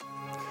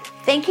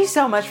Thank you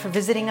so much for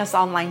visiting us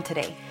online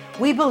today.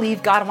 We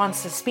believe God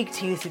wants to speak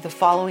to you through the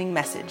following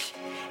message.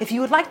 If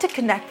you would like to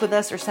connect with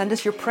us or send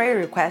us your prayer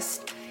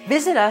requests,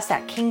 visit us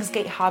at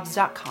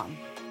kingsgatehobbs.com.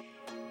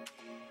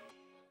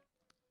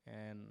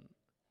 And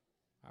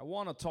I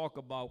want to talk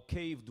about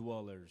cave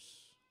dwellers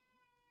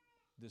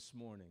this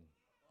morning.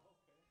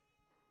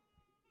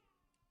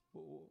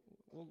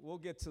 We'll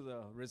get to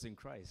the risen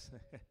Christ.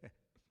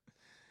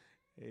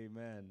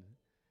 Amen.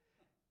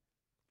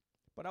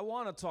 But I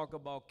want to talk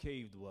about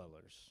cave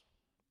dwellers.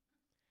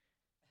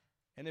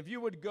 And if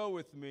you would go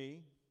with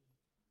me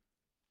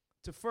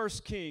to 1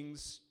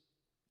 Kings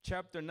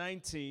chapter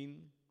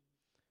 19,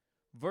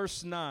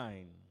 verse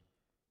 9.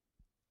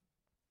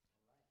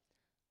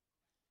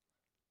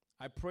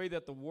 I pray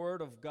that the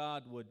word of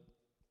God would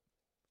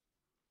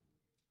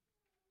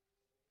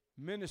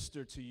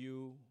minister to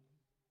you,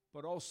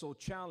 but also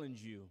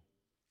challenge you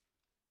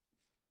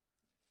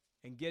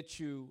and get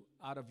you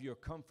out of your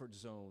comfort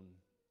zone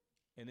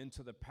and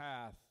into the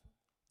path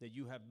that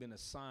you have been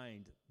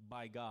assigned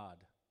by God.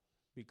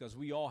 Because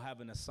we all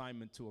have an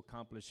assignment to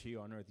accomplish here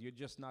on earth. You're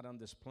just not on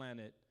this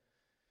planet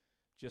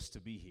just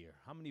to be here.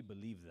 How many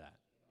believe that?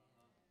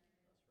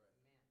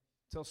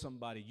 Tell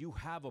somebody, you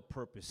have a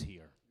purpose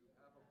here.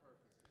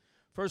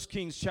 1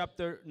 Kings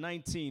chapter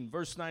 19,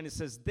 verse 9, it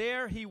says,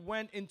 "There he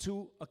went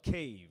into a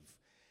cave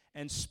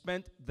and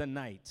spent the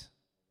night.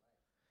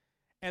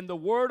 And the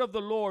word of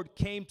the Lord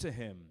came to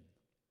him.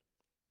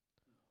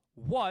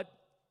 What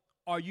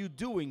are you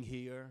doing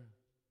here,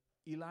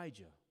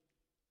 Elijah?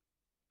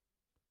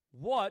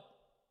 What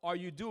are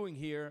you doing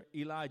here,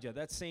 Elijah?"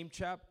 That same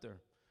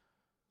chapter.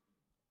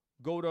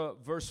 Go to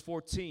verse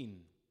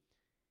 14.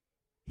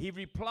 He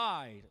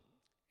replied,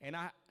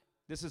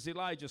 this is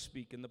Elijah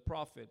speaking, the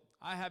prophet,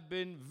 "I have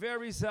been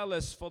very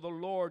zealous for the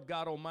Lord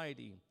God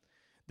Almighty.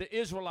 The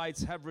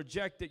Israelites have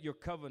rejected your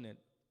covenant,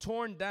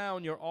 torn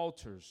down your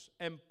altars,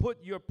 and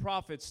put your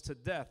prophets to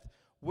death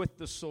with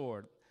the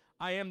sword.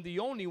 I am the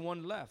only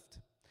one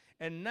left,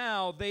 and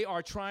now they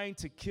are trying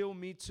to kill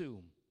me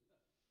too."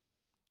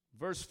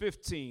 Verse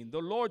 15,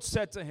 the Lord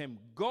said to him,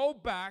 "Go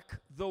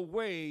back the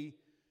way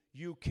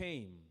you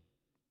came."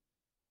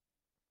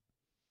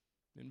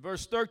 In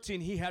verse 13,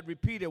 he had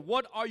repeated,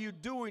 "What are you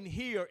doing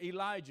here,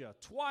 Elijah?"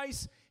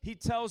 Twice he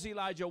tells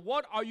Elijah,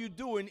 "What are you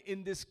doing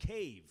in this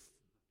cave?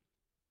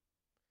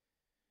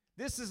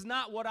 This is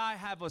not what I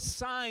have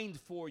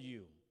assigned for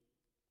you."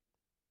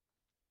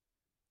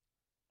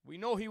 We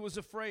know he was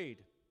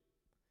afraid.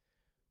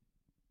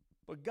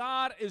 But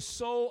God is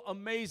so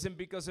amazing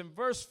because in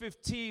verse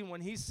 15,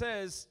 when he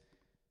says,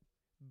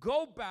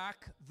 "Go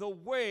back the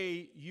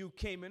way you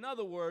came," in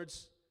other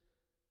words,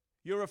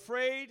 you're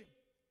afraid,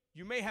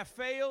 you may have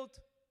failed,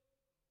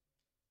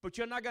 but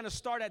you're not going to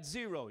start at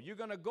zero. You're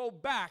going to go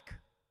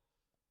back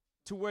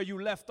to where you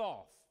left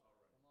off.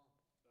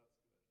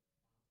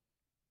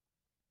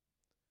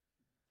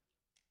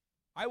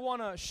 I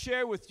want to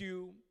share with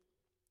you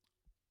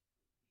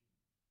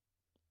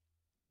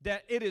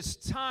that it is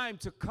time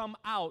to come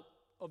out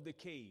of the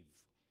cave.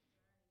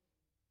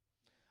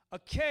 A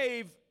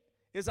cave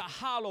is a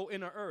hollow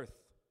in the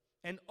earth,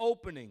 an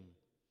opening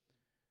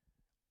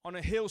on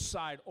a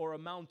hillside or a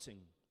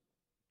mountain.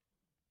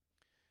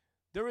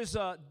 There is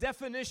a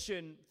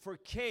definition for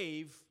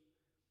cave,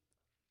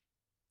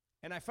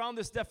 and I found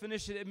this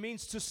definition. It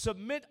means to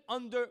submit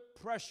under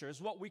pressure.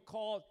 It's what we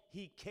call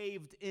he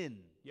caved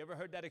in. You ever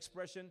heard that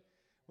expression?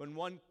 When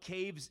one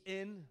caves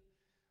in,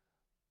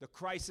 the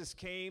crisis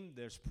came,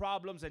 there's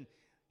problems, and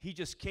he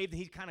just caved,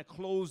 he kind of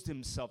closed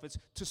himself. It's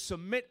to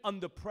submit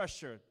under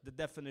pressure, the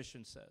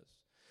definition says.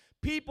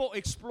 People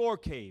explore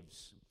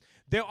caves.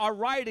 There are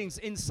writings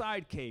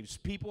inside caves.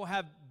 People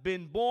have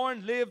been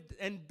born, lived,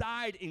 and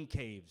died in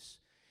caves.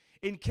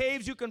 In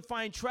caves, you can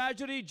find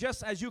tragedy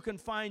just as you can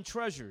find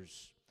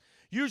treasures.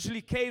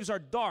 Usually, caves are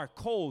dark,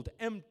 cold,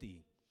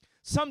 empty.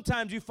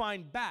 Sometimes you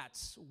find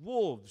bats,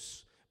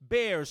 wolves,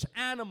 bears,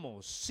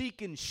 animals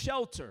seeking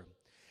shelter.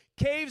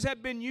 Caves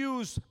have been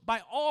used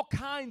by all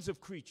kinds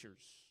of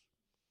creatures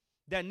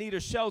that need a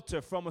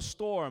shelter from a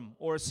storm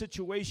or a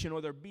situation,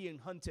 or they're being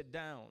hunted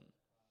down.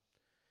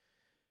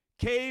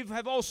 Caves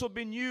have also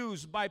been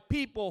used by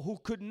people who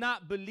could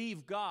not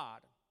believe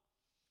God.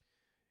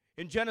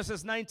 In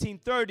Genesis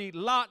 19:30,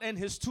 Lot and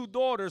his two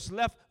daughters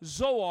left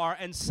Zoar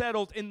and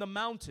settled in the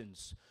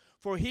mountains,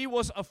 for he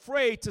was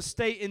afraid to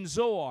stay in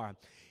Zoar.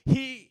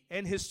 He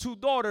and his two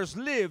daughters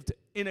lived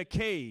in a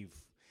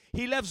cave.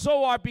 He left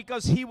Zoar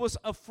because he was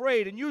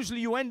afraid. And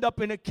usually you end up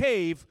in a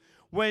cave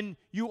when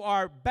you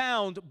are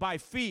bound by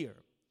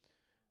fear.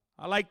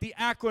 I like the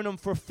acronym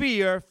for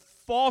fear: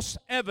 false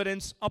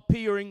evidence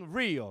appearing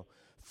real.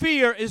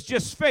 Fear is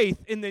just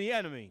faith in the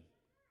enemy.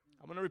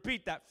 I'm going to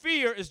repeat that.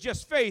 Fear is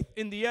just faith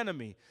in the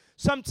enemy.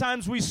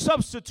 Sometimes we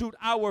substitute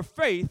our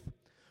faith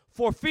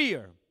for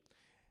fear.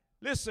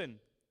 Listen,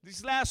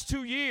 these last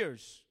 2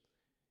 years,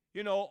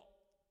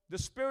 the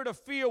spirit of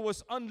fear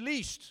was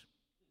unleashed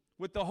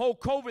with the whole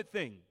COVID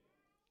thing.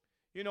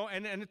 You know,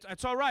 and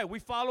it's all right. We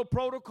follow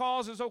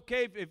protocols. It's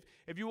okay.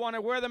 If you want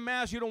to wear the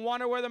mask, you don't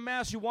want to wear the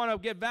mask, you want to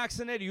get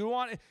vaccinated,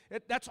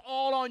 that's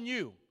all on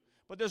you.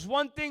 But there's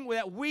one thing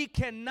that we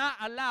cannot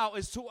allow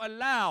is to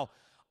allow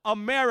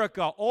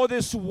America or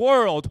this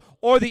world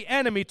or the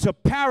enemy to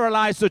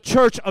paralyze the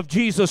church of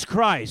Jesus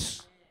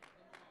Christ.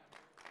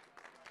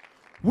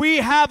 We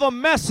have a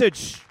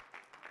message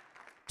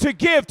to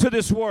give to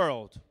this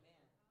world.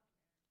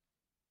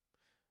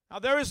 Now,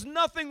 there is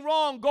nothing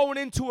wrong going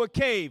into a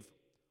cave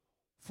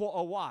for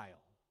a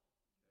while.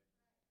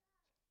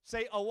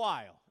 Say a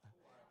while.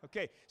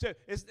 Okay, so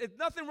it's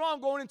nothing wrong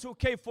going into a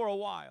cave for a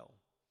while.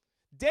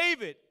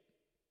 David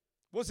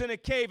was in a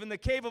cave, in the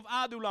cave of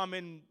Adullam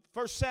in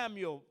 1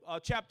 Samuel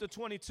chapter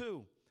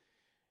 22.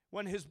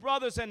 When his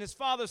brothers and his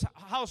father's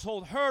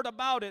household heard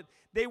about it,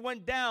 they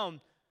went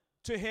down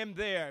to him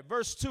there.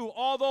 Verse 2,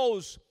 all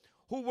those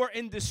who were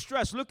in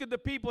distress, look at the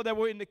people that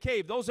were in the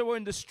cave, those that were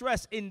in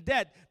distress, in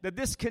debt, the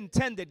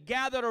discontented,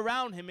 gathered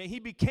around him, and he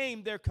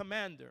became their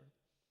commander.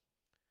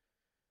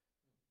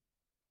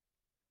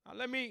 Now,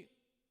 let me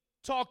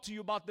talk to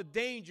you about the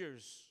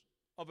dangers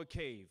of a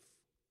cave.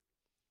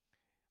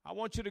 I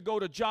want you to go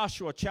to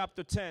Joshua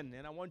chapter 10,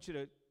 and I want you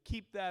to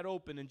keep that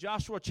open. In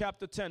Joshua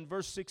chapter 10,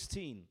 verse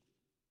 16.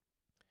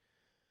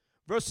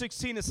 Verse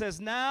 16, it says,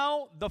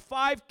 now the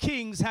 5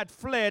 kings had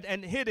fled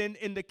and hidden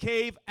in the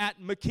cave at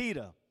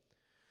Makkedah.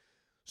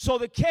 So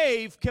the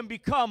cave can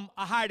become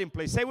a hiding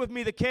place. Say with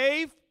me, the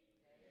cave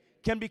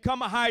can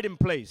become a hiding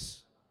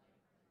place.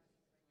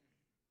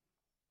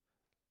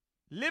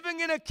 Living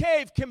in a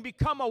cave can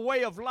become a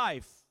way of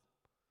life,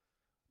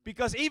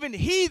 because even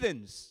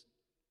heathens,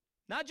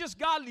 not just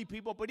godly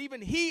people, but even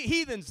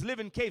heathens live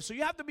in caves. So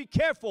you have to be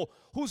careful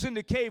who's in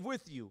the cave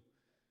with you.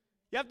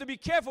 You have to be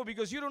careful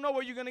because you don't know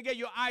where you're going to get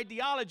your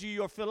ideology,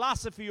 your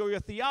philosophy, or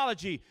your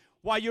theology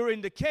while you're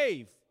in the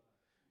cave.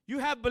 You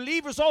have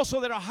believers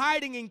also that are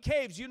hiding in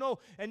caves, you know,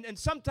 and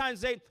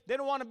sometimes they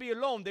don't want to be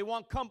alone. They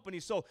want company.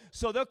 So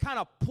they'll kind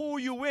of pull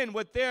you in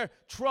with their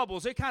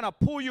troubles. They kind of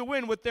pull you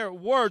in with their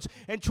words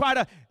and try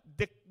to,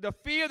 the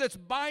fear that's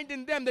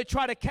binding them, they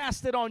try to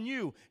cast it on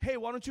you. Hey,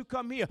 why don't you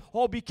come here?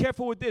 Oh, be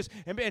careful with this.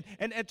 And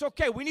it's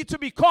okay. We need to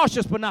be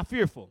cautious but not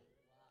fearful.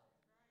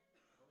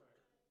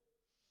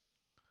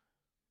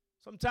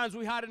 Sometimes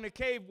we hide in a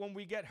cave when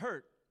we get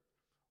hurt,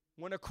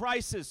 when a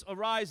crisis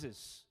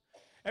arises.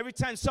 Every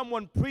time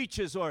someone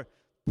preaches or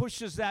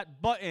pushes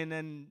that button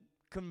and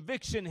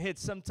conviction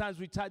hits, sometimes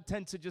we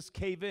tend to just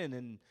cave in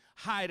and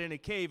hide in a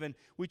cave, and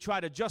we try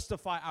to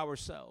justify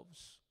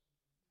ourselves.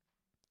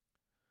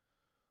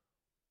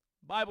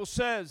 Bible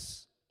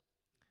says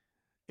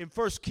in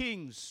 1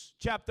 Kings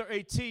chapter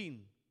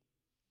 18,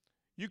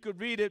 you could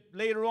read it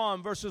later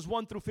on, verses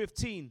 1 through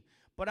 15,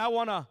 but I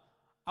want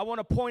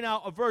to point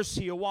out a verse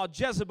here. While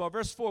Jezebel,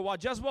 verse 4, while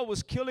Jezebel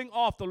was killing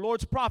off the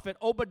Lord's prophet,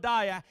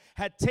 Obadiah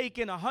had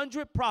taken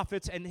 100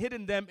 prophets and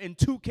hidden them in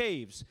 2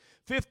 caves,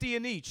 50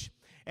 in each,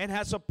 and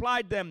had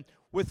supplied them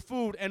with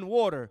food and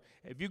water.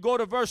 If you go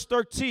to verse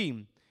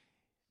 13,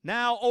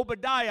 now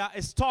Obadiah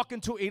is talking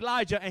to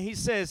Elijah, and he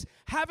says,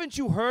 haven't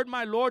you heard,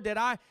 my Lord,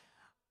 that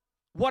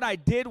what I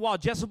did while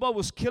Jezebel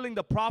was killing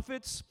the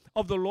prophets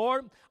of the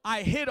Lord?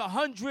 I hid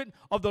 100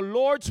 of the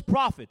Lord's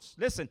prophets.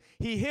 Listen,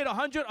 he hid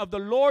 100 of the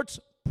Lord's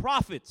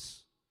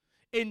prophets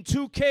in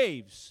 2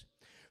 caves.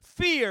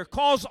 Fear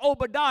caused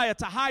Obadiah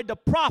to hide the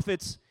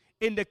prophets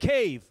in the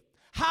cave.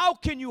 How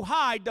can you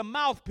hide the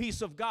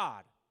mouthpiece of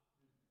God?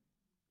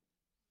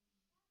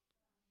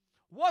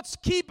 What's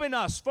keeping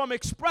us from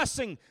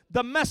expressing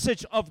the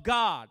message of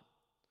God?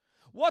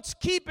 What's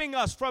keeping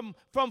us from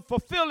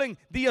fulfilling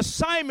the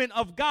assignment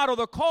of God or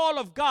the call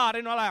of God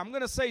in our life? I'm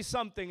going to say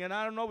something, and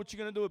I don't know what you're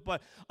going to do,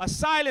 but a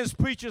silenced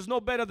preacher is no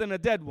better than a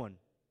dead one.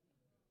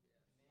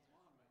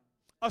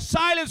 A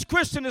silenced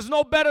Christian is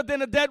no better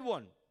than a dead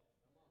one.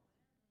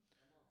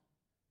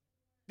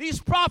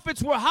 These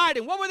prophets were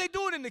hiding. What were they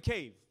doing in the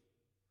cave?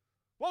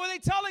 What were they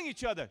telling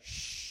each other?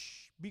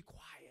 Shh, be quiet.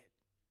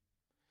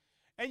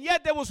 And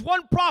yet there was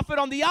one prophet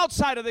on the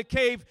outside of the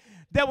cave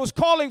that was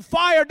calling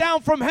fire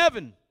down from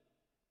heaven.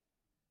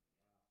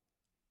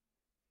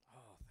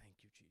 Oh, thank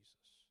you, Jesus.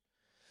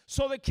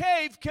 So the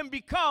cave can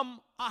become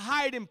a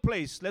hiding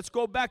place. Let's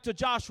go back to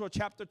Joshua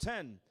chapter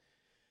 10.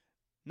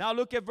 Now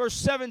look at verse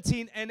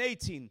 17 and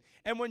 18.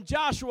 And when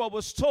Joshua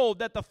was told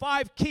that the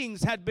 5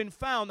 kings had been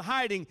found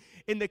hiding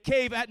in the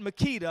cave at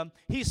Makkedah,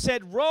 he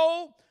said,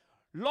 roll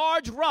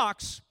large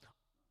rocks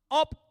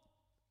up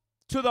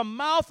to the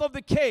mouth of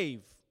the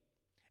cave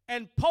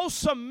and post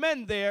some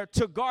men there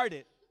to guard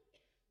it.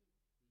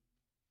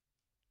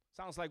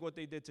 Sounds like what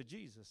they did to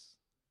Jesus.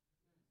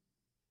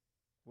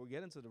 We'll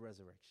get into the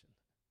resurrection.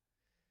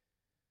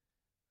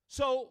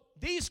 So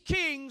these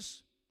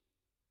kings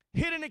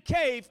hid in a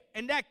cave,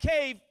 and that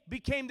cave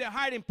became their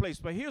hiding place.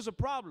 But here's a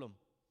problem.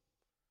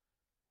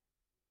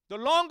 The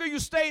longer you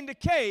stay in the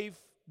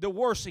cave, the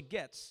worse it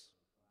gets.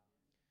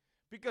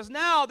 Because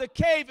now the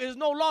cave is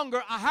no longer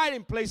a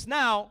hiding place.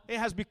 Now it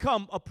has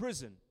become a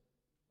prison.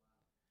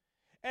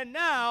 And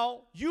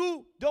now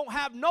you don't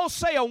have no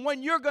say on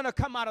when you're going to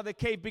come out of the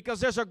cave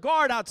because there's a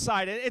guard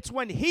outside. And it's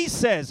when he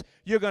says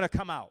you're going to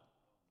come out.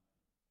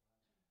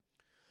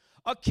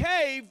 A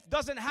cave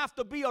doesn't have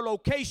to be a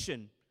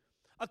location.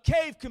 A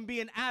cave can be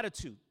an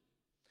attitude,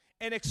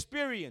 an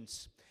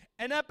experience,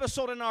 an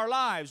episode in our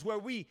lives where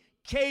we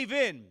cave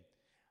in.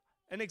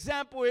 An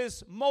example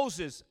is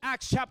Moses,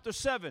 Acts chapter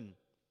 7,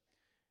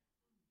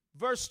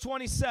 verse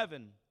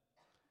 27.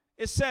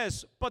 It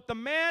says, but the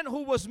man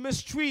who was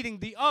mistreating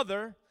the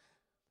other,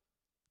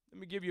 let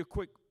me give you a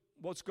quick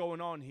what's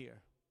going on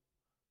here.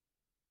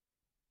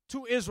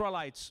 2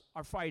 Israelites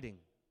are fighting.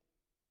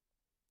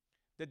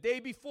 The day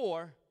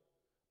before,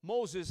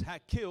 Moses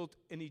had killed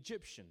an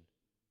Egyptian.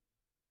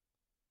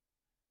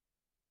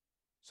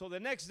 So the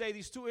next day,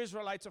 these 2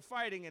 Israelites are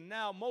fighting, and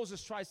now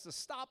Moses tries to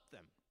stop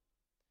them.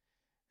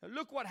 And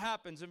look what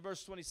happens in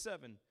verse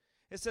 27.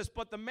 It says,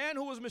 but the man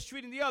who was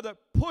mistreating the other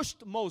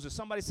pushed Moses.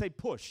 Somebody say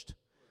pushed.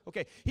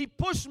 Okay, he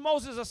pushed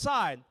Moses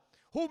aside.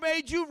 Who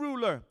made you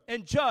ruler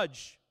and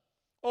judge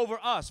over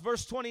us?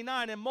 Verse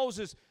 29, and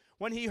Moses,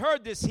 when he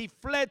heard this, he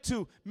fled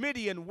to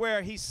Midian,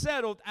 where he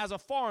settled as a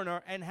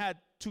foreigner and had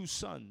 2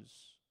 sons.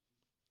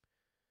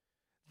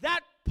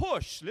 That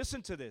push,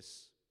 listen to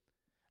this,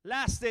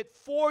 lasted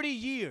 40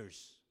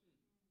 years.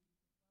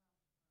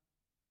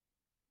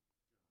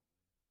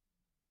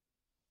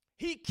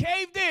 He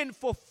caved in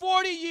for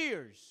 40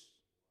 years.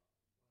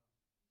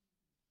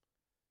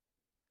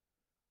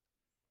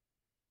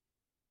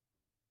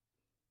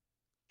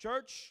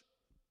 Church,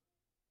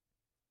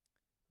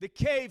 the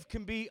cave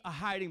can be a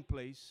hiding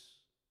place.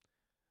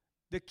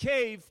 The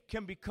cave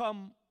can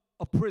become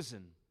a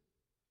prison.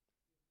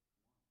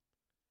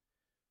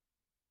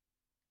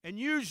 And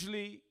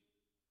usually,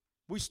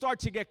 we start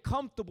to get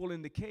comfortable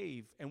in the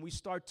cave, and we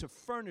start to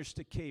furnish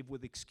the cave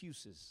with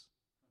excuses.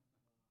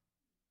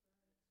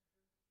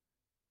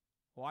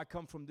 Oh, I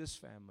come from this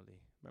family.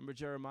 Remember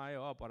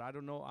Jeremiah? Oh, but I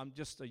don't know. I'm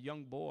just a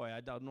young boy.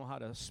 I don't know how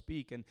to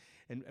speak. And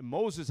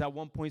Moses at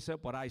one point said,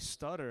 but I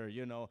stutter,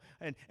 you know.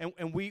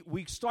 And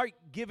we start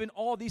giving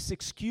all these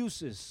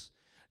excuses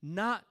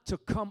not to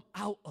come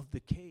out of the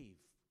cave.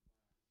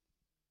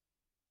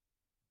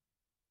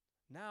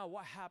 Now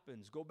what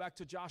happens? Go back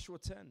to Joshua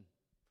 10,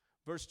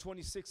 verse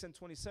 26 and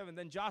 27.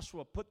 Then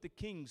Joshua put the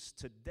kings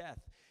to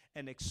death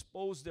and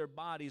exposed their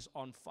bodies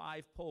on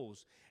 5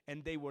 poles,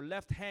 and they were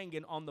left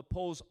hanging on the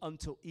poles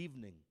until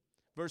evening.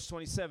 Verse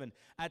 27,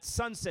 at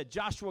sunset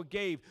Joshua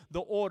gave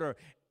the order,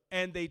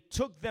 and they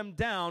took them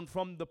down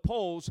from the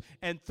poles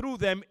and threw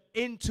them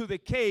into the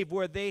cave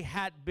where they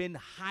had been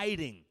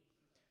hiding.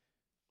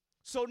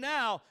 So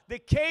now, the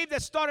cave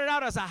that started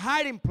out as a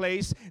hiding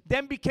place,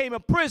 then became a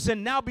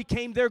prison, now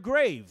became their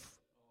grave.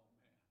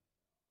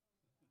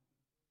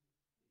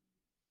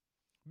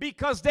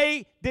 Because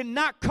they did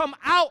not come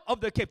out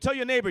of the cave. Tell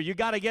your neighbor, you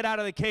got to get out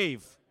of the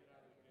cave.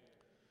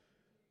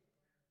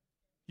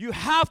 You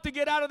have to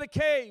get out of the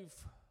cave.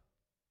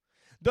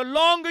 The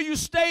longer you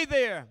stay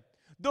there,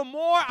 the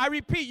more, I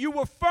repeat, you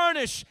will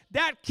furnish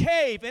that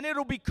cave and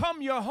it'll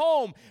become your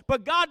home.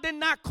 But God did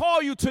not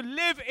call you to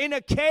live in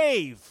a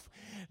cave.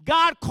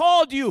 God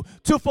called you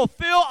to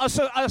fulfill an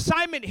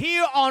assignment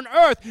here on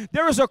earth.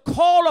 There is a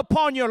call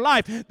upon your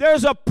life.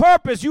 There's a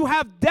purpose. You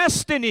have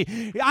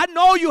destiny. I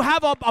know you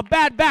have a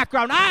bad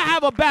background. I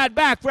have a bad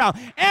background.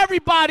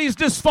 Everybody's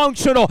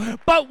dysfunctional.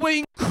 But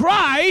when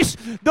Christ,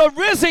 the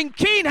risen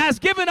King, has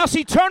given us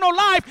eternal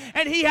life,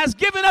 and he has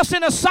given us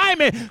an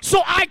assignment,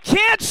 so I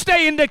can't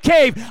stay in the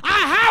cave.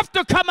 I have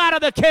to come out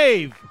of the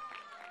cave.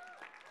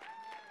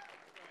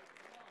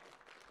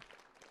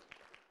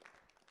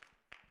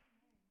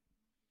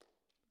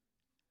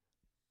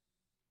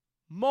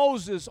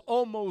 Moses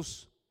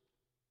almost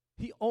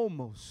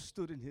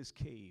stood in his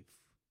cave.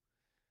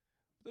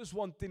 There's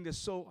one thing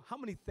that's how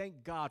many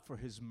thank God for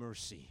his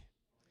mercy?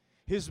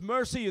 His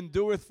mercy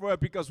endureth forever,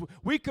 because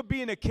we could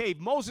be in a cave.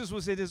 Moses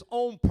was in his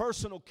own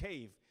personal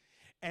cave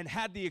and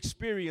had the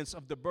experience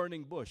of the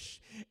burning bush,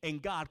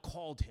 and God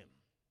called him.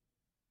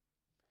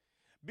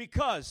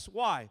 Because,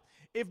 why?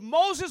 If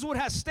Moses would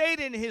have stayed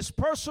in his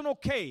personal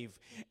cave,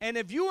 and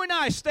if you and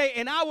I stay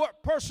in our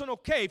personal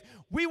cave,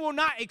 we will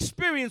not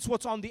experience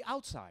what's on the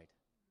outside.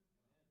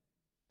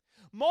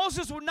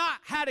 Moses would not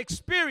have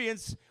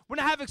experienced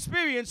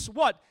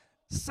what?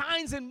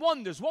 Signs and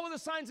wonders. What were the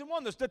signs and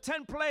wonders? The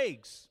 10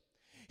 plagues.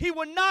 He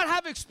would not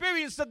have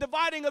experienced the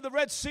dividing of the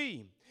Red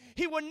Sea.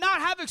 He would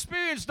not have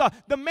experienced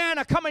the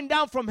manna coming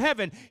down from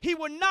heaven. He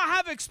would not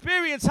have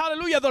experienced,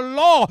 hallelujah, the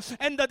law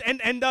and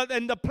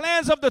the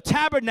plans of the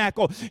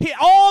tabernacle.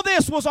 All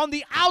this was on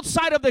the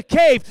outside of the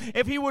cave.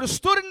 If he would have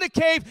stood in the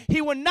cave,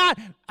 he would not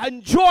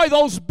enjoy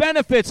those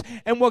benefits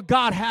and what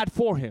God had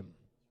for him.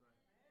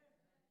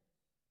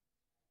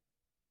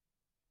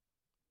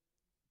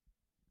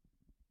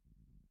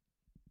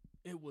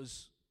 It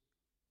was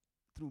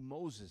through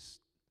Moses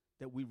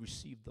that we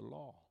received the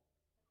law.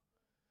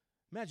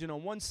 Imagine,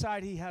 on one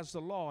side he has the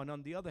law, and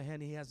on the other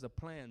hand he has the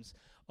plans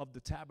of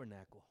the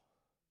tabernacle.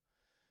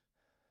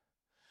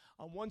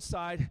 On one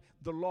side,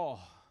 the law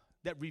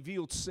that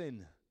revealed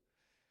sin,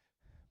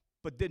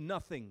 but did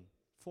nothing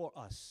for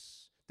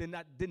us.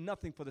 Did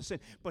nothing for the sin.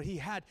 But he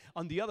had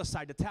on the other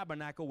side the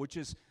tabernacle, which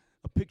is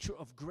a picture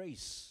of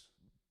grace.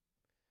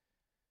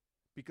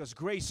 Because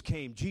grace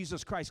came,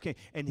 Jesus Christ came,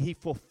 and he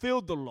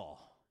fulfilled the law.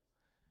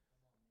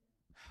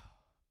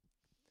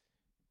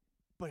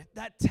 But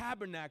that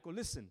tabernacle,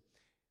 listen,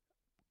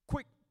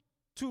 quick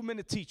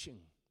 2-minute teaching.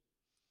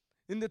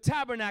 In the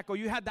tabernacle,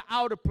 you had the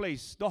outer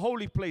place, the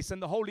holy place,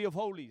 and the Holy of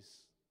Holies.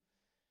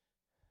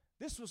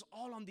 This was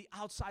all on the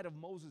outside of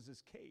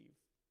Moses' cave.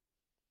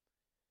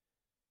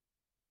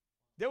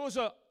 There was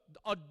a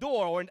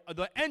door, or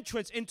the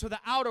entrance into the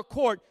outer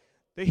court.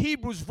 The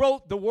Hebrews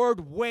wrote the word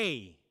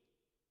way.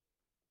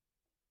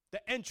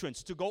 The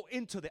entrance to go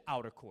into the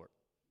outer court.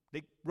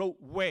 They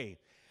wrote way.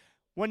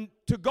 When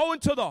to go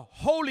into the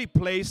holy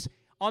place,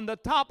 on the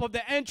top of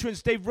the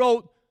entrance, they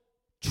wrote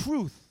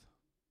truth.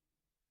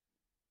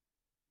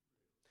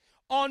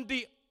 On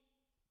the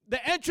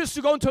entrance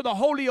to go into the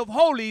Holy of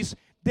Holies,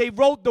 they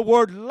wrote the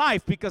word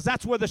life, because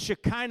that's where the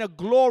Shekinah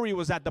glory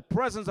was at, the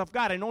presence of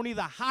God, and only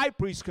the high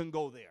priest can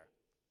go there.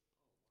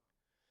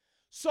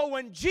 So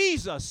when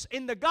Jesus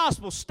in the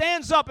gospel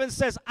stands up and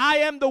says, I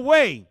am the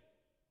way,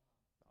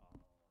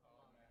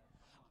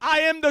 I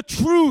am the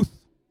truth,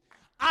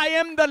 I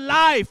am the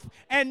life,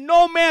 and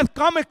no man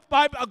cometh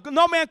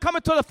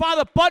to the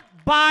Father but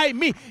by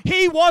me.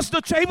 He was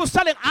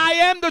telling, I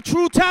am the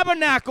true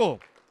tabernacle.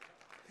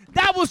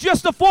 That was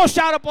just a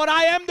foreshadow, but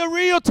I am the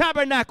real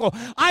tabernacle.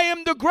 I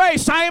am the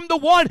grace. I am the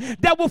one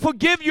that will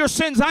forgive your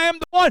sins. I am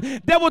the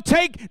one that will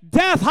take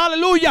death,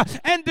 hallelujah,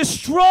 and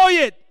destroy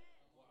it.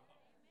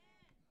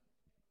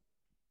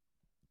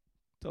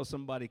 Tell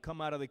somebody, come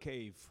out of the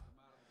cave.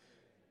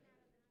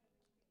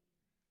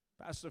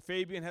 Pastor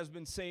Fabian has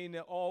been saying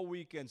it all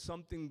weekend.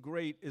 Something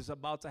great is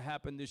about to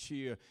happen this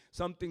year.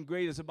 Something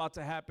great is about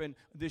to happen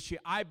this year.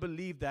 I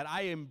believe that.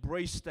 I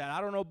embrace that. I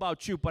don't know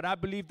about you, but I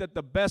believe that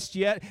the best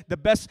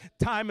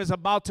time is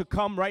about to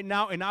come right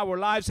now in our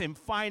lives, in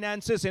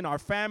finances, in our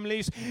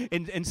families,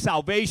 in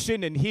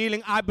salvation, in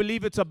healing. I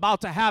believe it's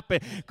about to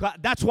happen.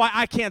 That's why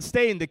I can't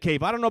stay in the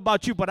cave. I don't know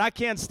about you, but I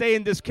can't stay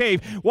in this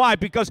cave. Why?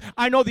 Because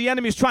I know the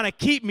enemy is trying to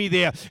keep me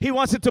there. He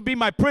wants it to be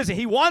my prison.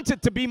 He wants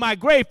it to be my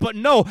grave. But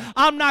no,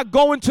 I'm not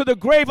going to the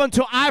grave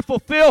until I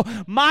fulfill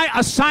my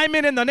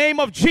assignment in the name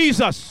of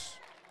Jesus.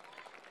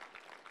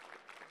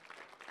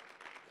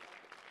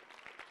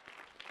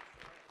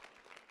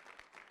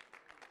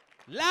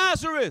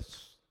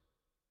 Lazarus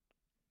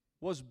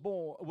was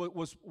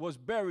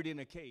buried in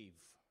a cave.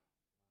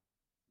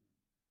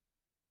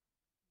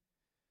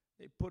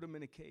 They put him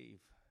in a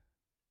cave.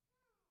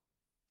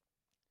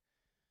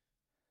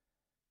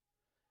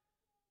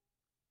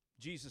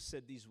 Jesus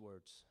said these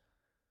words.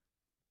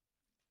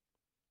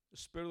 The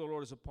Spirit of the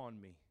Lord is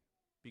upon me,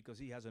 because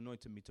he has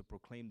anointed me to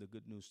proclaim the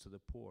good news to the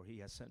poor. He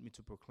has sent me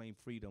to proclaim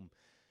freedom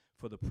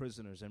for the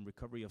prisoners and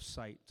recovery of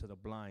sight to the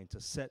blind,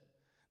 to set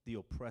the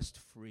oppressed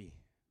free.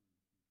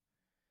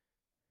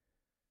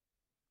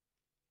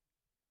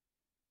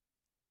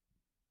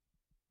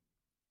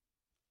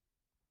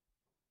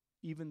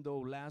 Even though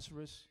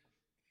Lazarus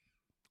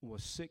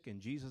was sick and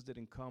Jesus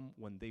didn't come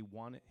when they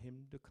wanted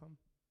him to come.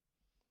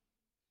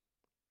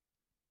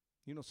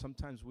 You know,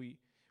 sometimes we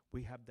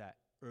have that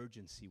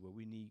urgency where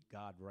we need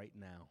God right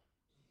now.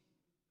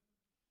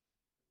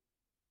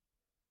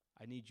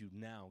 I need you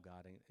now,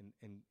 God.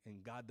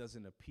 And God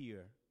doesn't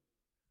appear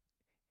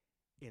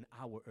in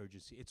our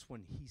urgency. It's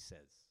when he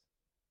says.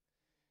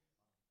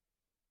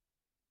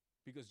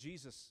 Because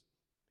Jesus,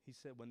 he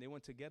said when they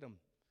went to get him,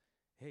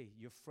 hey,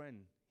 your friend,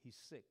 he's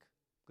sick.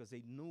 Because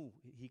they knew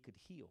he could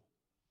heal.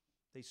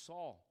 They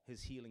saw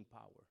his healing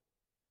power.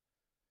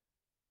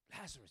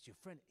 Lazarus, your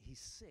friend, he's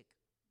sick.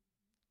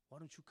 Why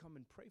don't you come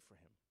and pray for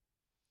him?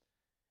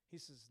 He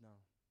says, no,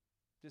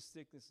 this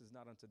sickness is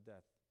not unto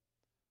death,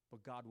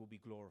 but God will be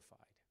glorified.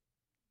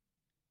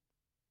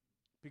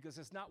 Because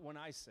it's not when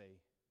I say.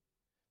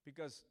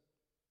 Because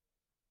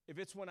if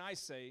it's when I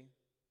say,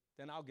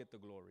 then I'll get the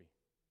glory.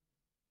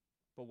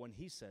 But when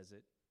he says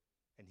it,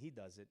 and he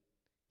does it,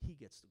 he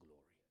gets the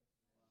glory.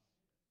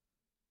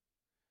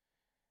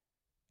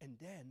 And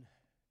then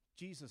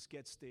Jesus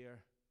gets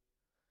there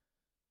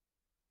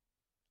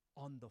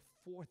on the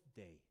fourth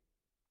day.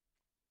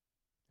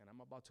 And I'm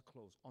about to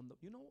close.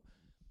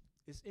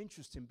 It's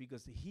interesting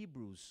because the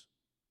Hebrews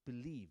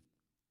believed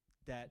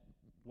that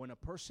when a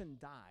person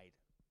died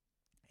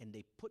and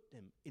they put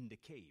them in the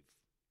cave,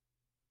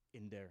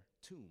 in their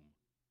tomb,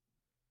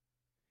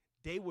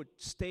 they would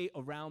stay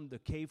around the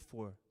cave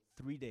for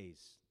 3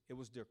 days. It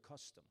was their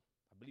custom.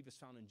 I believe it's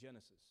found in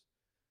Genesis.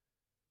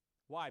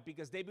 Why?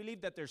 Because they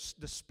believed that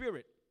the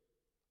spirit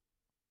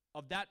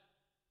of that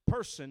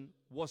person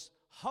was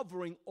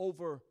hovering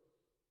over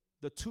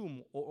the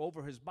tomb or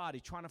over his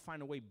body, trying to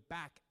find a way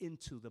back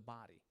into the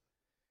body.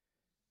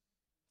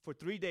 For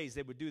 3 days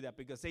they would do that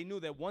because they knew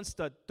that once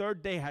the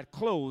third day had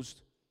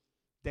closed,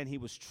 then he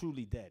was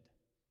truly dead.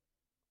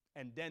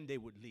 And then they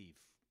would leave.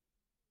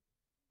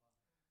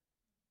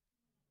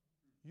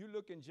 You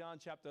look in John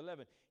chapter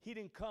 11.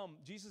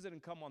 Jesus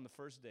didn't come on the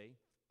first day.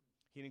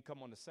 He didn't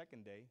come on the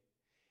second day.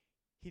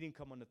 He didn't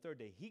come on the third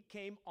day. He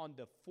came on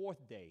the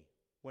fourth day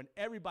when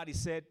everybody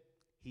said,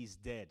 he's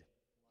dead.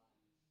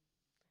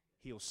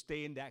 He'll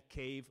stay in that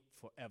cave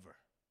forever.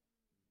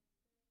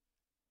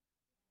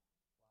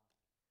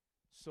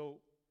 So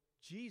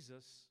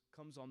Jesus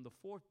comes on the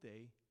fourth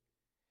day,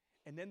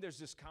 and then there's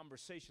this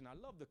conversation. I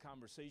love the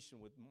conversation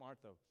with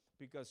Martha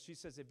because she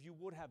says, if you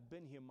would have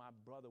been here, my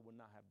brother would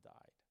not have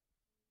died.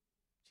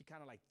 She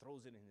kind of like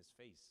throws it in his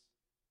face.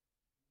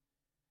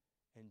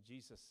 And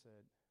Jesus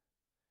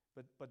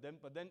said, but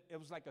then it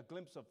was like a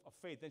glimpse of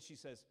faith. Then she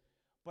says,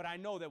 but I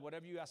know that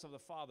whatever you ask of the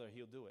Father,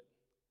 he'll do it.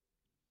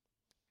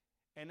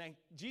 And then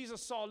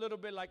Jesus saw a little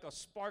bit like a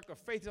spark of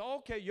faith. He said,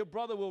 okay, your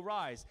brother will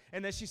rise.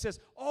 And then she says,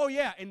 oh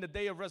yeah, in the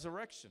day of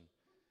resurrection.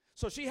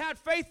 So she had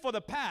faith for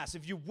the past,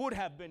 if you would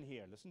have been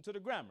here. Listen to the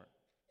grammar.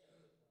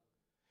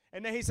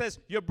 And then he says,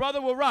 your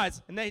brother will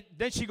rise. And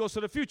then she goes to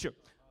the future.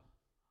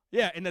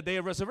 Yeah, in the day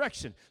of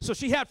resurrection. So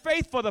she had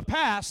faith for the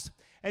past,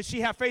 and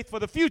she had faith for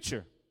the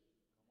future.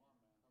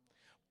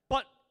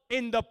 But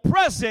in the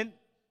present,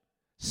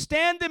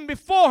 standing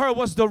before her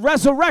was the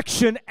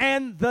resurrection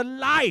and the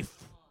life.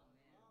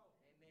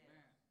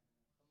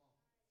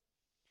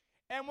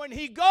 And when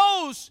he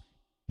goes,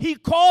 he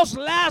calls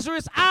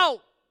Lazarus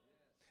out.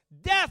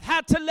 Death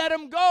had to let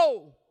him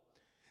go.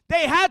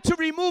 They had to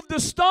remove the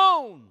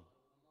stone.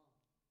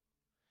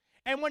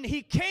 And when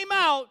he came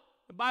out,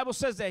 the Bible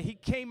says that he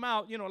came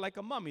out, like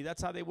a mummy.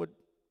 That's how they would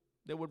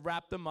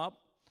wrap them up,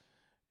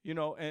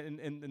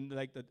 and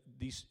like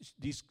these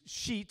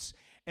sheets,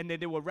 and then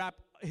they would wrap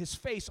his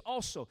face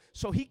also.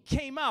 So he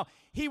came out.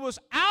 He was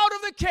out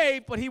of the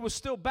cave, but he was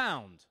still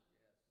bound.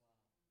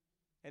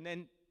 And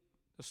then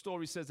the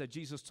story says that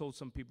Jesus told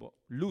some people,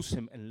 loose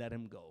him and let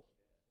him go.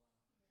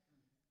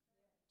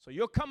 So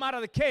you'll come out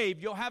of the cave,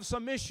 you'll have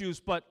some issues,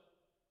 but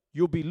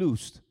you'll be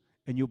loosed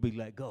and you'll be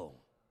let go.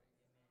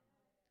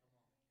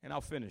 And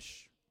I'll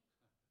finish.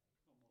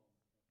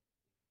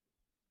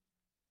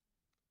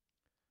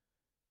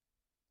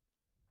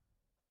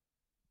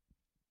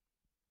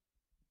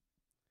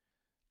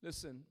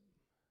 Listen,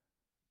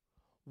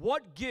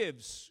 what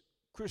gives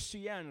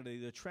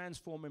Christianity the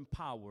transforming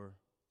power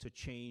to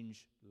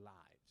change lives?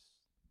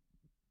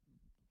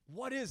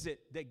 What is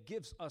it that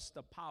gives us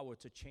the power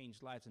to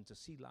change lives and to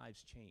see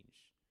lives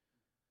change?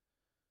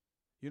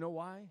 You know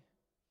why?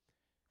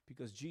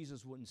 Because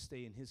Jesus wouldn't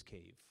stay in his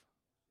cave.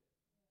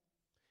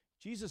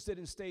 Jesus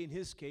didn't stay in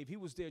his cave. He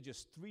was there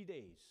just 3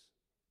 days.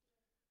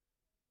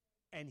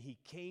 And he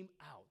came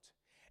out.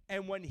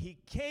 And when he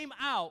came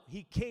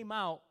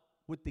out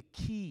with the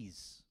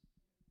keys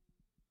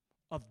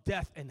of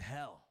death and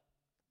hell.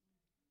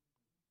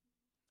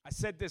 I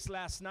said this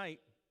last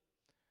night.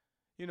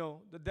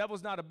 The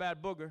devil's not a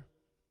bad booger.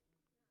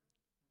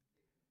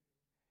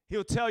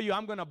 He'll tell you,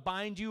 I'm going to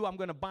bind you. I'm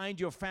going to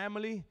bind your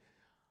family.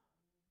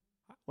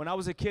 When I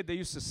was a kid, they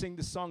used to sing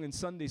this song in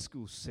Sunday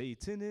school.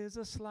 Satan is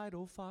a sly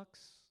old fox.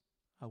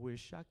 I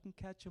wish I can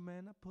catch him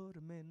and I put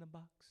him in the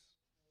box.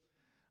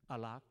 I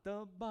lock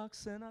the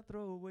box and I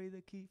throw away the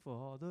key for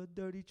all the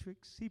dirty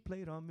tricks he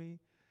played on me.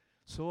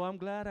 So I'm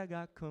glad I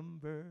got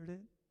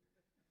converted.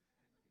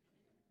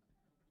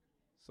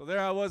 So there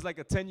I was like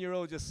a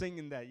 10-year-old just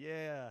singing that.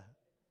 Yeah.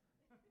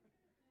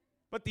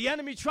 But the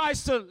enemy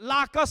tries to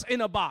lock us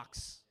in a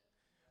box.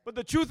 But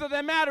the truth of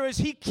the matter is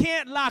he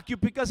can't lock you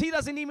because he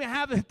doesn't even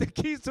have the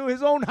keys to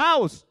his own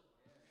house.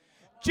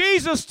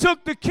 Jesus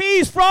took the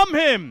keys from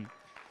him.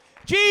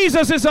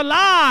 Jesus is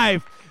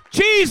alive.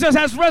 Jesus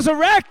has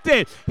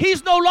resurrected.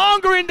 He's no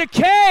longer in the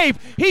cave.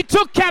 He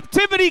took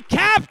captivity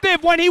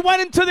captive when he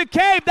went into the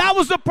cave. That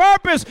was the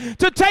purpose,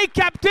 to take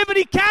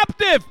captivity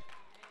captive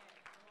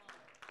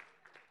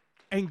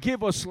and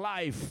give us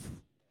life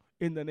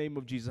in the name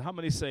of Jesus. How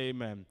many say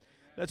amen?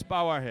 Let's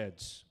bow our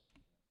heads.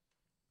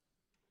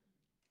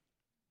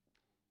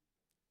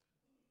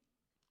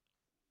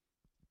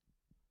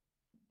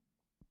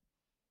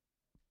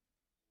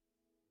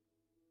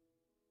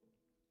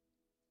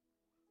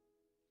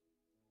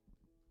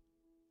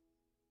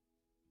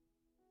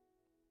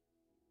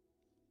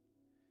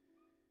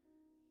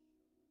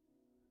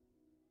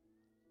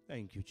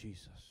 Thank you,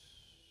 Jesus.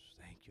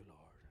 Thank you, Lord.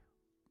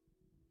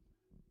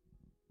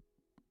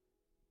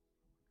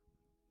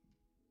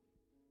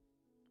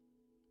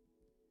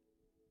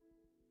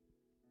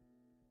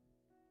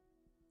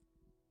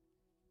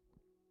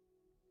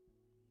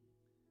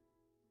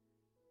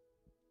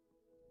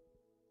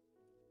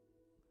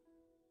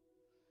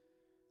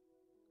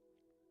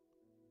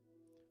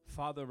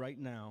 Father, right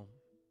now,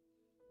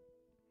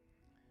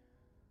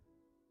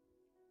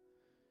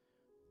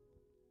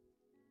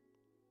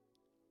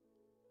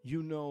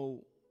 you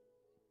know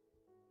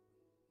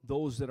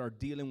those that are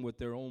dealing with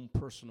their own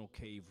personal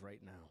cave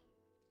right now.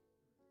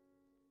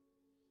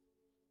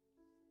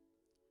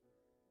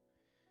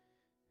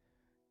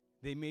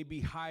 They may be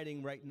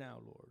hiding right now,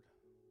 Lord.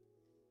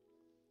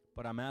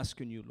 But I'm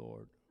asking you,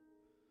 Lord,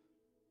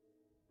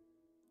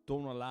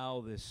 don't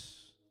allow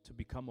this to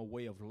become a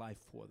way of life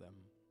for them.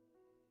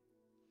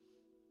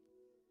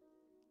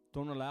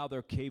 Don't allow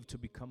their cave to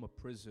become a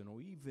prison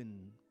or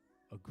even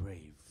a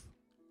grave.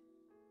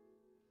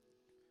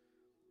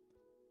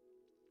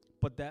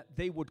 but that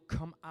they would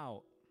come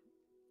out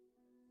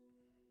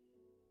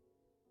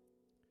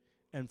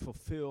and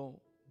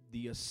fulfill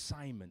the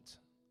assignment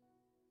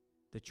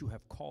that you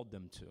have called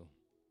them to.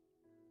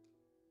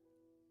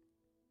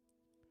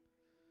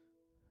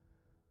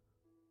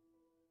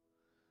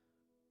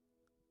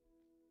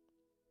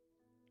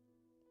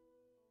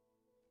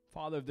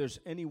 Father, if there's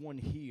anyone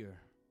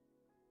here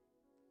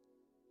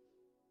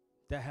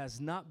that has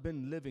not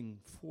been living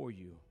for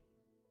you,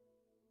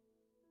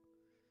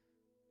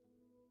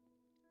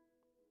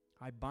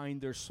 I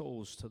bind their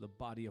souls to the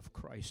body of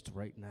Christ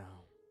right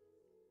now.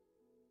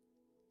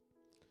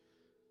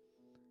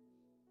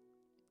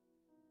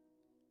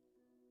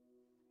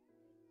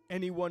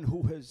 Anyone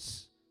who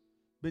has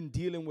been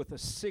dealing with a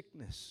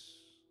sickness,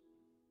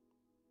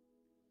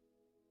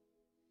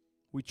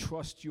 we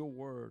trust your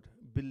word,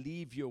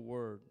 believe your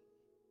word,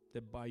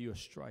 that by your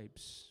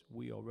stripes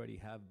we already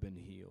have been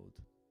healed.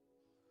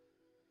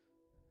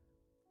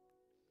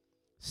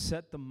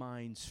 Set the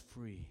minds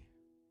free.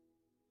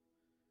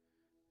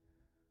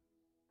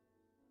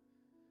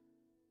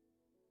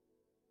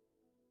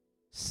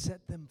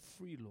 Set them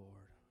free,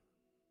 Lord,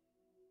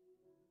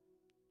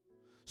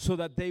 so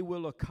that they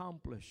will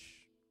accomplish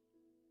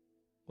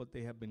what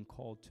they have been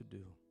called to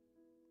do.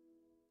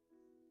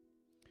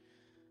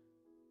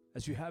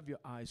 As you have your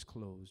eyes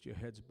closed, your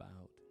heads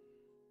bowed,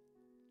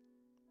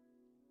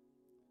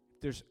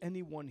 if there's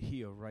anyone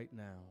here right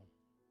now,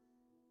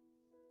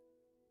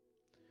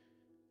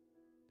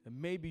 and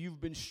maybe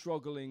you've been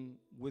struggling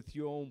with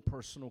your own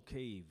personal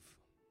cave,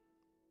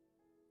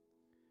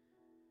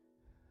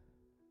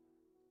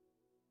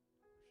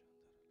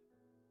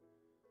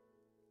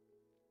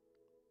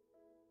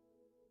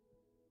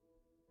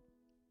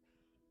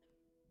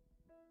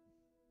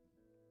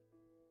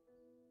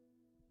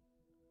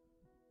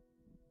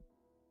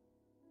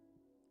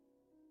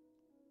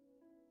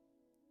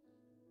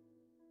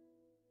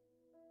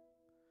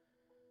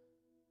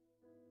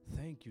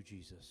 thank you,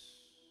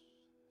 Jesus.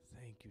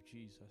 Thank you,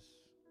 Jesus.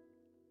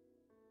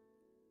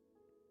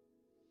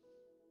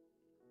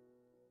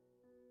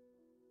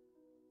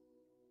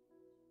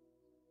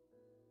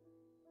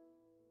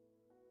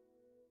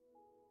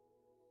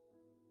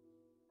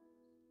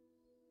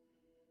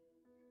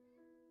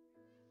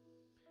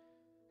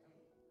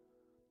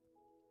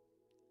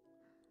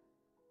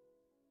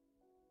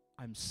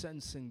 I'm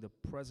sensing the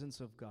presence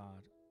of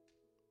God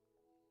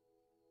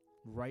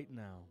right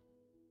now.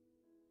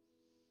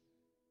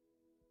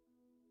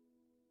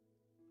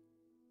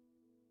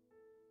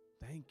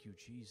 Thank you,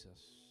 Jesus.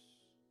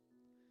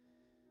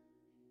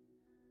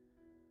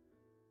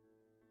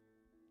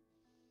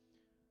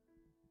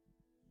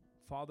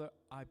 Father,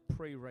 I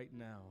pray right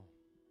now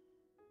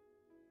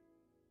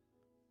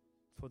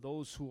for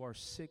those who are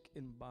sick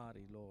in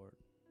body, Lord.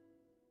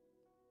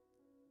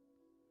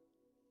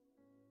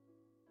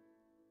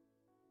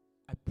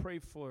 I pray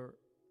for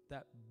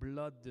that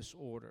blood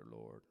disorder,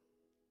 Lord.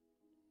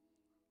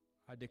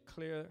 I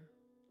declare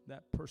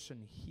that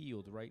person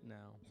healed right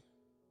now.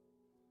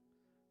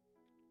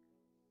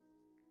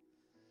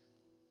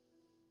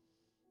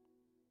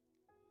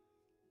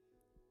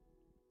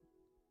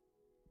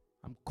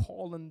 I'm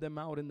calling them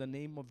out in the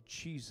name of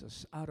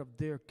Jesus out of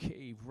their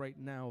cave right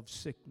now of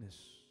sickness.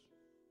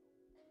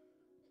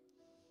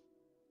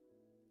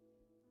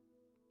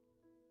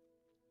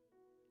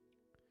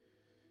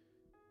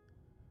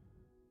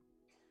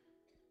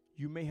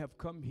 You may have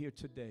come here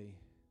today.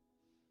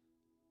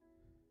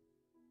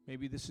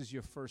 Maybe this is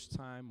your first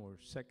time or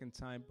second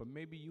time, but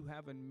maybe you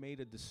haven't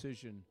made a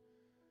decision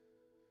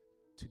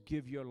to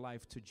give your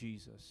life to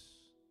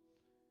Jesus.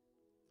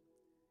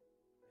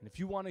 And if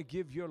you want to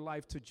give your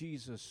life to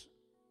Jesus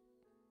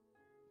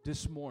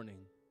this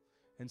morning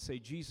and say,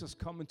 Jesus,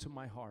 come into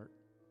my heart,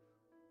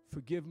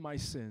 forgive my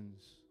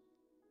sins,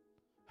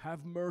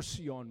 have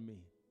mercy on me.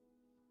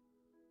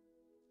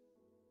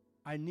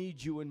 I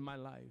need you in my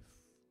life.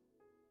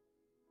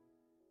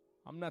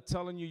 I'm not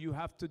telling you you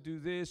have to do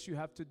this, you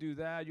have to do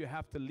that, you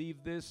have to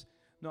leave this.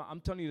 No, I'm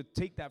telling you to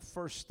take that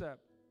first step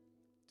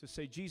to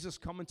say, Jesus,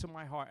 come into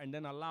my heart, and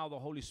then allow the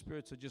Holy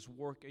Spirit to just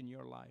work in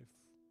your life.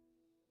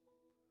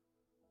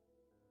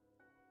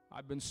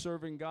 I've been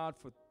serving God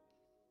for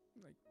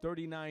like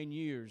 39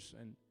 years,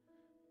 and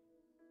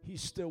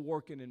He's still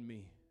working in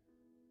me.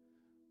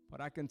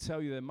 But I can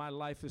tell you that my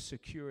life is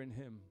secure in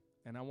Him,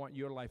 and I want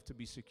your life to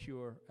be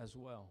secure as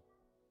well.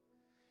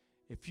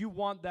 If you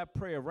want that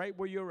prayer right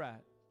where you're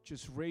at,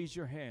 just raise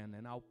your hand,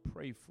 and I'll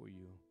pray for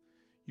you.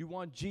 You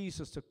want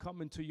Jesus to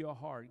come into your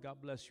heart. God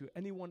bless you.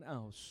 Anyone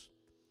else?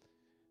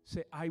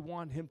 Say, I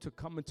want Him to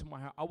come into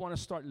my heart. I want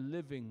to start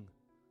living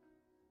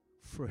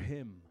for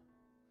Him.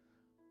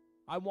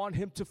 I want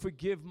Him to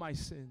forgive my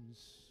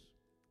sins.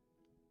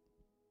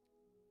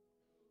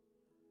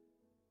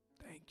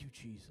 Thank you,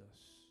 Jesus.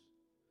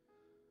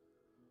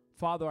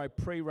 Father, I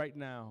pray right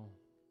now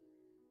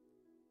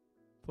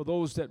for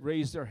those that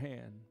raise their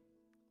hand.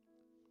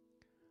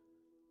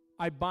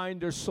 I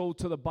bind their soul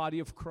to the body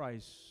of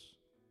Christ.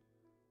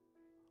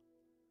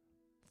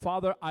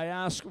 Father, I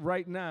ask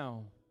right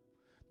now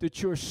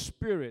that your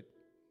Spirit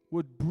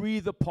would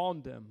breathe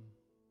upon them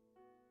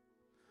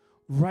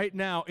right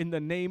now in the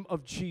name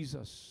of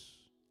Jesus.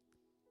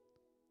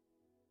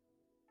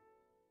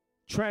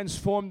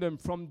 Transform them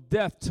from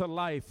death to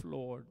life,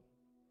 Lord.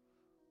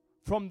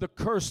 From the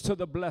curse to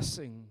the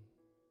blessing.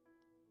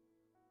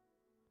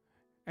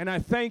 And I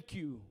thank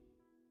you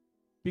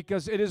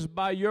because it is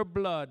by your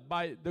blood,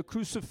 by the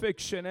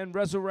crucifixion and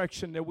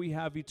resurrection, that we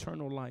have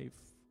eternal life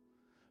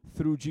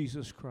through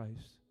Jesus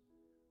Christ.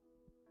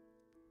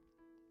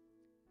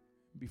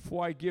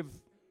 Before I give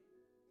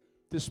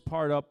this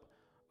part up,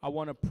 I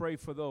want to pray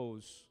for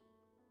those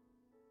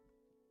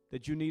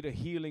that you need a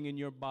healing in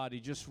your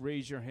body. Just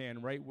raise your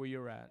hand right where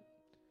you're at.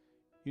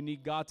 You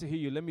need God to heal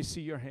you. Let me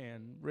see your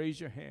hand. Raise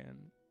your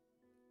hand.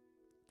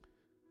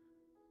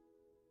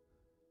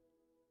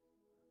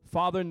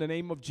 Father, in the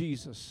name of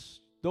Jesus,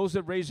 those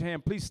that raise your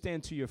hand, please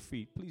stand to your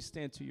feet. Please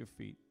stand to your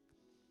feet.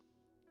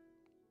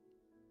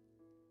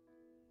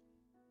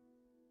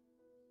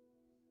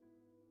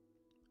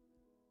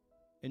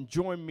 And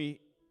join me.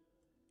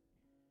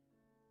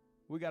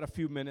 We got a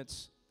few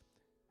minutes.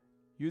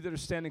 You that are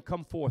standing,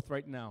 come forth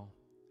right now.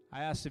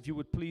 I ask if you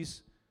would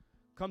please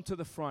come to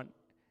the front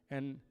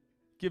and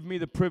give me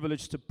the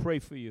privilege to pray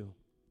for you.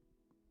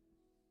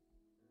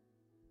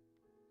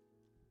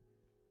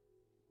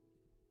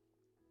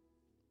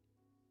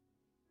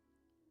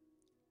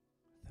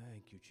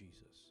 Thank you, Jesus.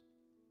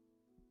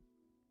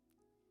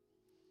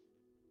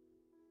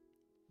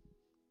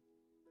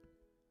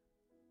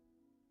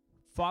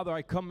 Father,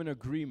 I come in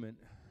agreement.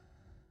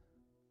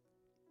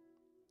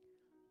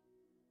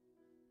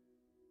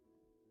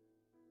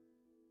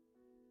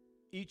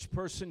 Each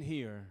person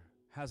here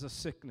has a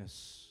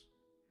sickness.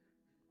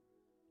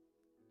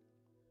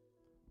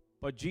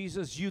 But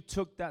Jesus, you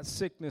took that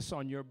sickness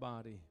on your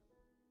body.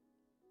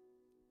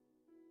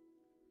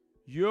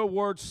 Your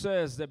word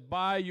says that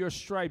by your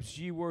stripes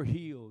ye were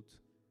healed.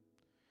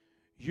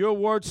 Your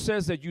word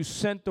says that you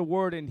sent the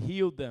word and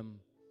healed them.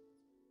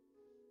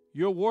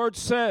 Your word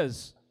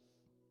says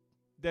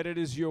that it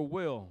is your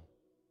will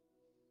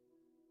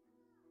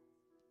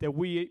that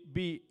we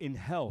be in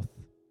health,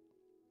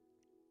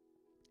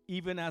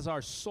 even as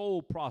our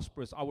soul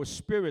prospers, our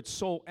spirit,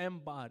 soul,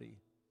 and body.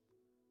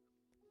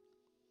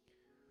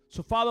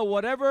 So, Father,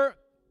 whatever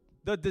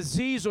the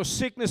disease or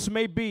sickness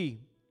may be,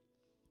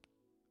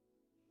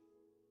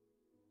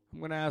 I'm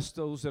going to ask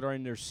those that are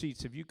in their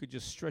seats if you could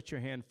just stretch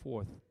your hand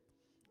forth.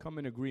 Come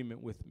in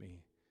agreement with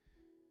me.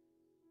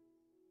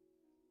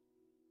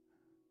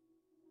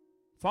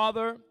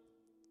 Father,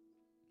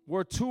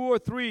 where 2 or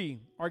 3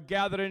 are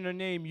gathered in your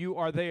name, you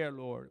are there,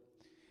 Lord.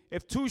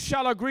 If 2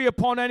 shall agree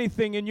upon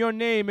anything in your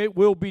name, it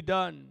will be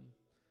done.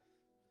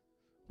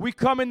 We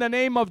come in the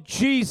name of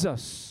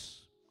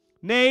Jesus,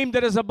 name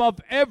that is above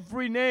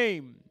every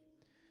name.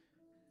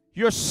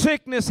 Your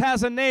sickness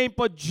has a name,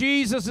 but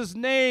Jesus'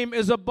 name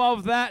is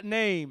above that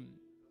name.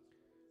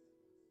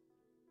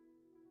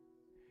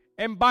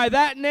 And by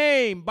that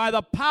name, by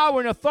the power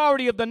and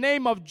authority of the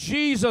name of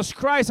Jesus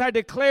Christ, I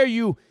declare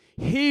you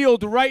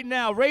healed right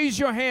now. Raise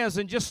your hands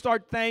and just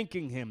start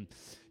thanking Him.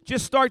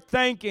 Just start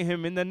thanking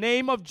Him in the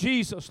name of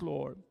Jesus,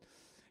 Lord.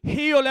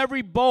 Heal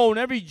every bone,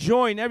 every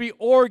joint, every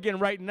organ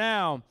right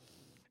now.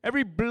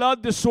 Every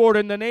blood disorder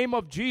in the name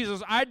of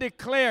Jesus. I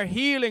declare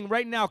healing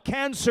right now.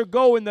 Cancer,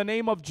 go in the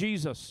name of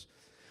Jesus.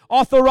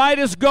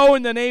 Arthritis, go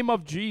in the name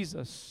of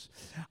Jesus.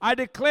 I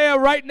declare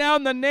right now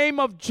in the name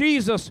of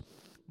Jesus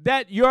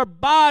that your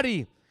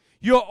body,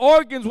 your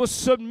organs will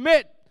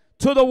submit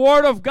to the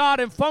Word of God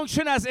and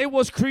function as it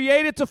was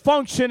created to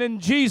function in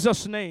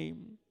Jesus'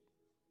 name.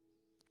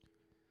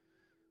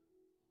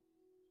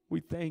 We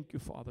thank you,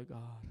 Father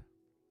God.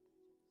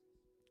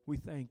 We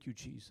thank you,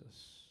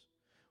 Jesus.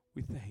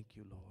 We thank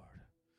you, Lord.